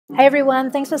Hey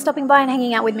everyone, thanks for stopping by and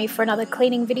hanging out with me for another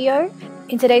cleaning video.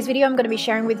 In today's video I'm going to be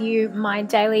sharing with you my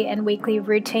daily and weekly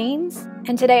routines,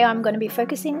 and today I'm going to be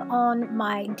focusing on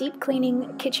my deep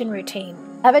cleaning kitchen routine.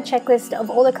 I have a checklist of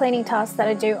all the cleaning tasks that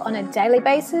I do on a daily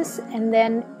basis, and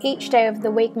then each day of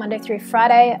the week, Monday through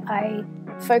Friday, I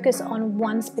focus on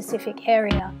one specific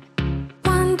area.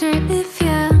 Wonder if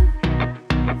you're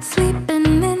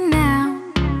sleeping in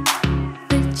now.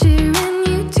 Picturing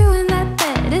you doing that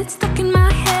bed, it's stuck in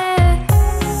my head.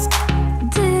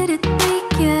 Did it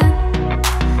break you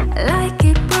like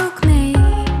it broke me?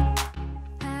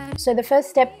 So the first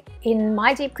step in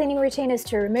my deep cleaning routine is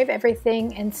to remove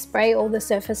everything and spray all the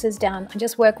surfaces down. I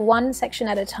just work one section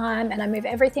at a time and I move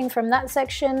everything from that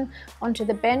section onto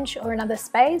the bench or another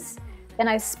space. Then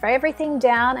I spray everything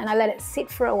down and I let it sit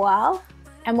for a while.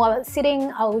 And while it's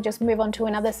sitting, I'll just move on to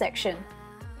another section.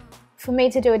 For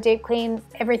me to do a deep clean,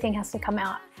 everything has to come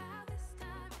out.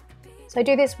 So I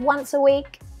do this once a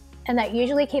week, and that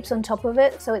usually keeps on top of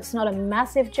it, so it's not a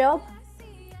massive job.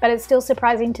 But it's still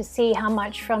surprising to see how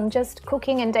much from just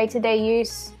cooking and day-to-day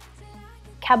use,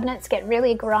 cabinets get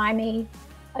really grimy.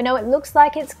 I know it looks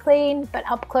like it's clean, but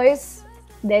up close,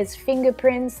 there's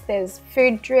fingerprints, there's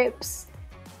food drips,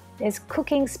 there's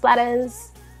cooking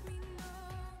splatters,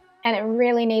 and it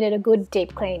really needed a good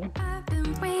deep clean. I've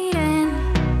been waiting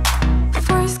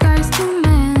for scars to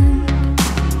mend,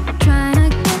 trying to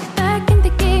get back in the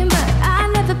game, but I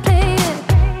never played it.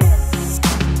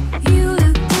 You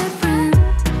look different.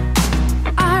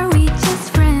 Are we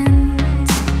just friends?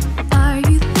 Are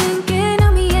you thinking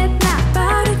of me yet? Not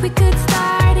about if we could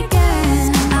start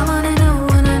again. I wanna know,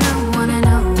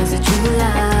 is it true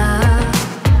love?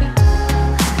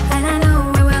 And I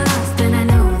know we were lost, and I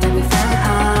know that we fell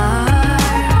hard,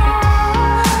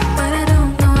 but I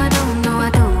don't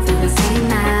feel the same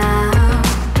now.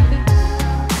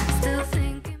 Still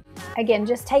thinking. Again,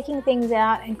 just taking things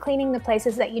out and cleaning the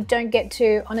places that you don't get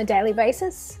to on a daily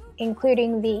basis,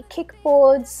 including the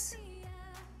kickboards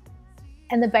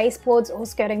and the baseboards or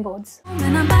skirting boards.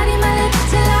 And I'm biting my lip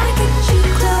till I get you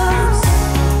close.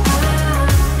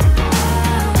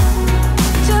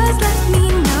 Just let me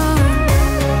know.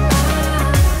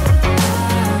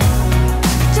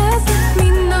 Just let me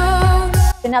know.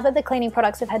 So now that the cleaning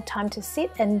products have had time to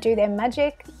sit and do their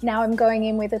magic, now I'm going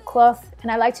in with a cloth,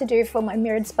 and I like to do for my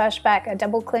mirrored splashback a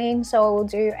double clean. So I will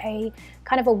do a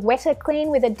kind of a wetter clean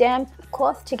with a damp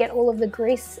cloth to get all of the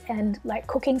grease and like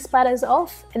cooking splatters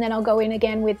off, and then I'll go in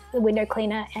again with the window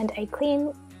cleaner and a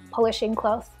clean polishing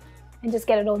cloth and just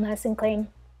get it all nice and clean.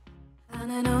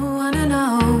 Wanna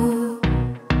know,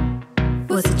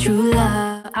 was it true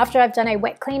love? After I've done a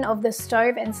wet clean of the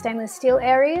stove and stainless steel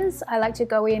areas, I like to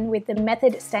go in with the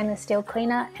Method stainless steel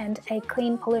cleaner and a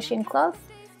clean polishing cloth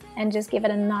and just give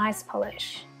it a nice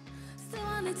polish. Still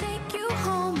wanna take you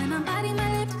home, and I'm biting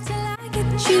my lip till I get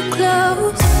you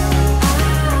close.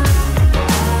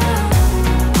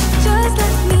 Just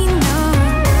let me know.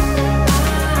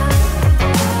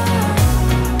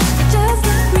 Just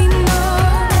let me know.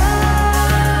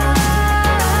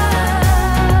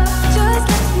 Just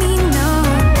let me know.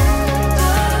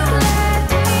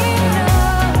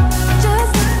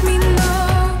 Just let me know.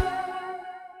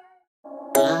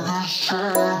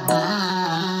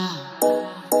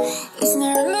 It's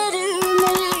not a matter.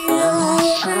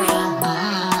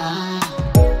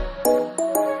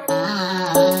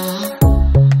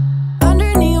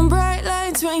 Under neon bright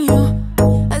lights when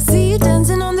I see you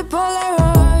dancing on the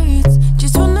Polaroids.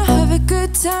 Just wanna have a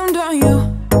good time, don't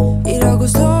you? It all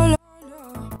goes so.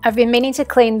 I've been meaning to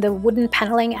clean the wooden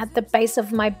paneling at the base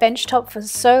of my bench top for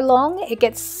so long. It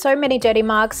gets so many dirty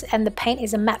marks and the paint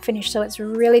is a matte finish, so it's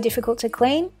really difficult to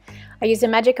clean. I used a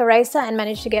magic eraser and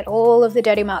managed to get all of the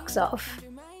dirty marks off.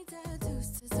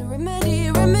 Remedy,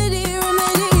 and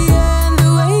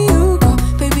the way you go,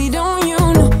 baby, don't you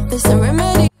know it's a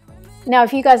remedy. Now,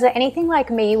 if you guys are anything like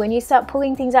me, when you start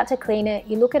pulling things out to clean it,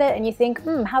 you look at it and you think,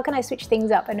 how can I switch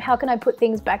things up and how can I put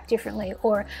things back differently?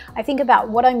 Or I think about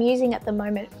what I'm using at the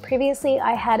moment. Previously,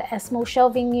 I had a small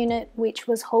shelving unit which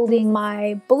was holding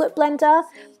my bullet blender.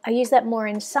 I use that more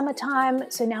in summertime,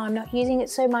 so now I'm not using it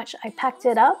so much. I packed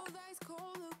it up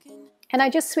and I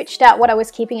just switched out what I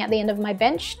was keeping at the end of my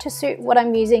bench to suit what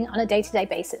I'm using on a day-to-day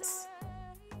basis.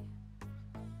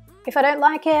 If I don't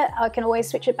like it, I can always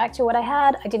switch it back to what I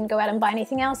had. I didn't go out and buy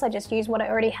anything else, I just used what I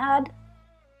already had.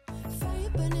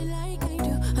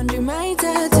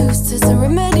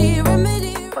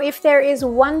 If there is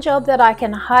one job that I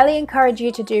can highly encourage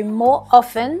you to do more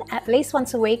often, at least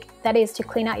once a week, that is to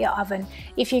clean out your oven.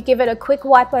 If you give it a quick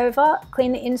wipe over,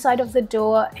 clean the inside of the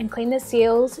door and clean the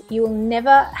seals, you will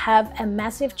never have a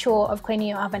massive chore of cleaning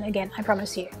your oven again, I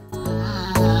promise you.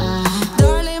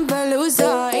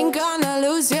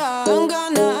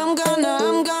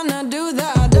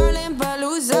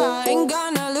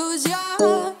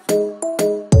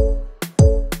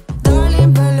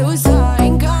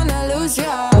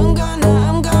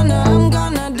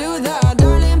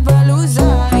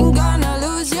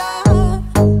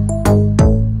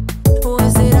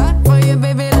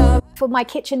 my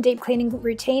kitchen deep cleaning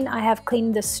routine, I have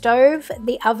cleaned the stove,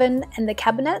 the oven and the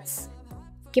cabinets,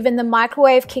 given the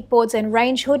microwave, kickboards and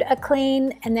range hood a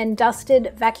clean, and then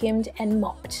dusted, vacuumed and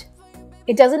mopped.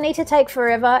 It doesn't need to take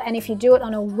forever, and if you do it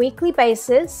on a weekly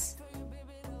basis,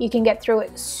 you can get through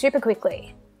it super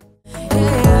quickly. Fire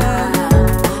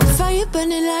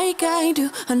burning like I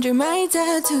do under my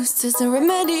tattoos. Just a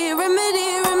remedy,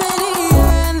 remedy, remedy.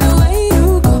 And the way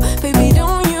you go, baby,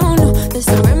 don't you know? There's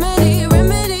a remedy,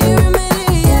 remedy,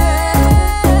 remedy.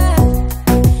 Yeah,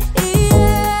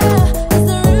 yeah. There's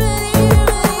a remedy, remedy.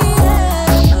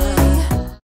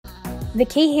 The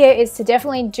key here is to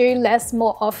definitely do less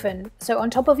more often. So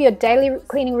on top of your daily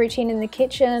cleaning routine in the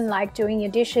kitchen, like doing your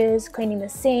dishes, cleaning the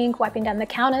sink, wiping down the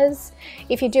counters,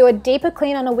 if you do a deeper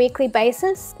clean on a weekly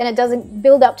basis, then it doesn't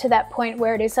build up to that point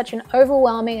where it is such an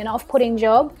overwhelming and off-putting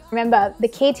job. Remember, the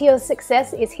key to your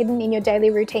success is hidden in your daily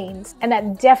routines, and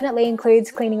that definitely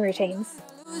includes cleaning routines.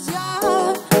 There's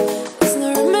no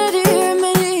remedy,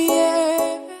 remedy,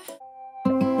 yeah.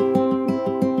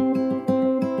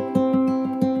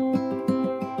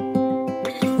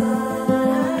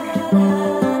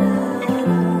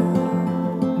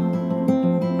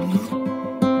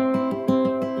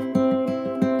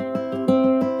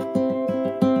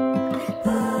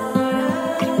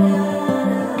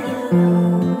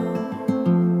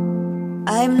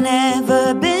 I've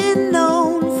never been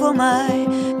known for my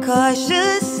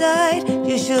cautious side.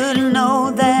 You should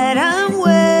know that I'm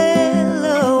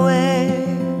well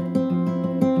aware.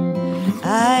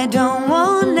 I don't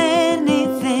want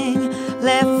anything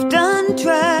left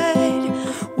untried.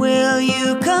 Will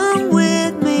you come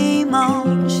with me,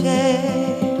 mon cher?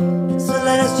 So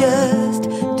let us just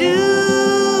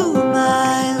do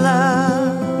my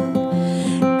love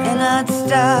and not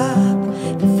stop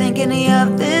to think any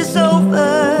of this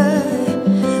over.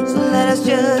 So let us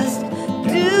just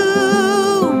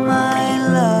do my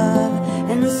love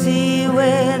and see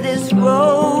where this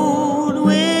road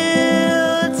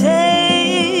will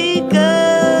take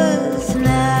us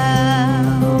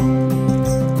now.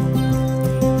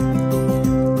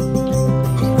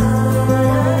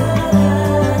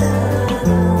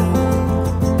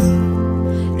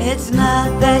 It's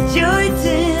not that you're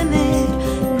timid,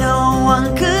 no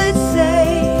one could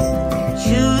say.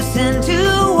 Choosing to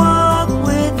walk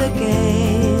with the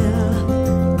gale.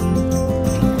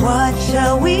 What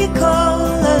shall we call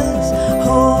us?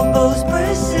 Hobos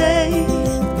per se.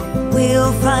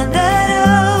 We'll find that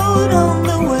out on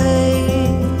the way.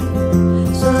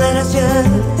 So let us just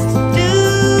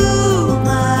do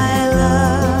my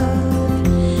love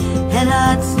and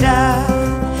not stop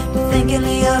to think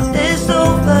any of this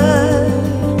over.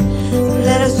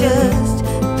 Let us just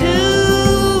do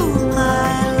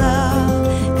my love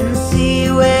and see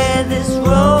where this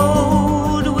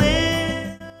road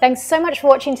will. Thanks so much for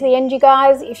watching to the end, you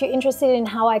guys. If you're interested in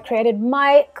how I created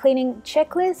my cleaning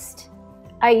checklist,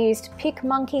 I used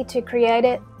PicMonkey to create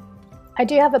it. I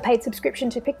do have a paid subscription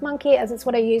to PicMonkey, as it's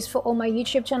what I use for all my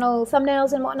YouTube channel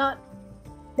thumbnails and whatnot.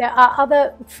 There are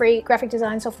other free graphic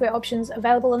design software options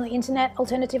available on the internet.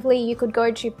 Alternatively, you could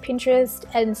go to Pinterest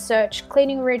and search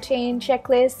cleaning routine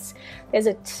checklists. There's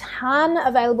a ton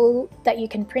available that you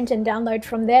can print and download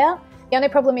from there. The only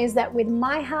problem is that with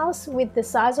my house, with the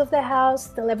size of the house,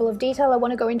 the level of detail I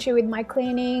want to go into with my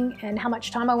cleaning, and how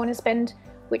much time I want to spend,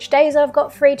 which days I've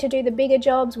got free to do the bigger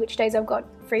jobs, which days I've got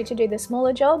free to do the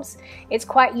smaller jobs, it's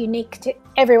quite unique to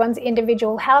everyone's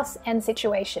individual house and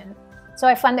situation. So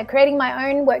I find that creating my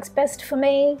own works best for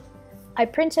me. I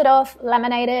print it off,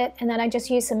 laminate it, and then I just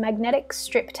use some magnetic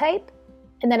strip tape,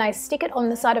 and then I stick it on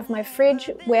the side of my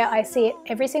fridge where I see it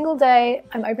every single day.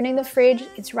 I'm opening the fridge,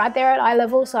 it's right there at eye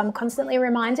level, so I'm constantly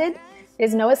reminded.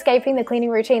 There's no escaping the cleaning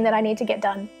routine that I need to get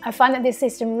done. I find that this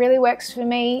system really works for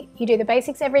me. You do the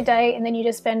basics every day, and then you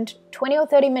just spend 20 or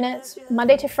 30 minutes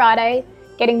Monday to Friday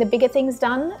getting the bigger things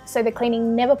done, so the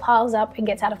cleaning never piles up and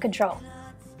gets out of control.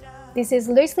 This is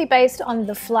loosely based on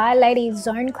the Fly Lady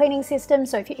zone cleaning system,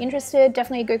 so if you're interested,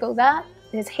 definitely Google that.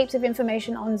 There's heaps of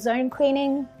information on zone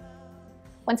cleaning.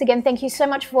 Once again, thank you so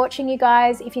much for watching, you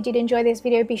guys. If you did enjoy this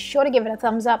video, be sure to give it a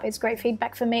thumbs up. It's great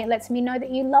feedback for me. It lets me know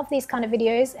that you love these kind of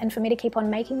videos and for me to keep on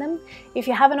making them. If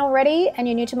you haven't already and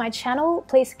you're new to my channel,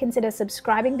 please consider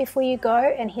subscribing before you go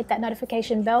and hit that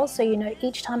notification bell so you know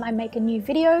each time I make a new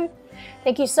video.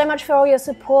 Thank you so much for all your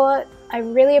support. I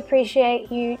really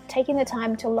appreciate you taking the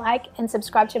time to like and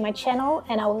subscribe to my channel,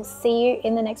 and I will see you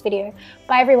in the next video.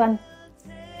 Bye everyone.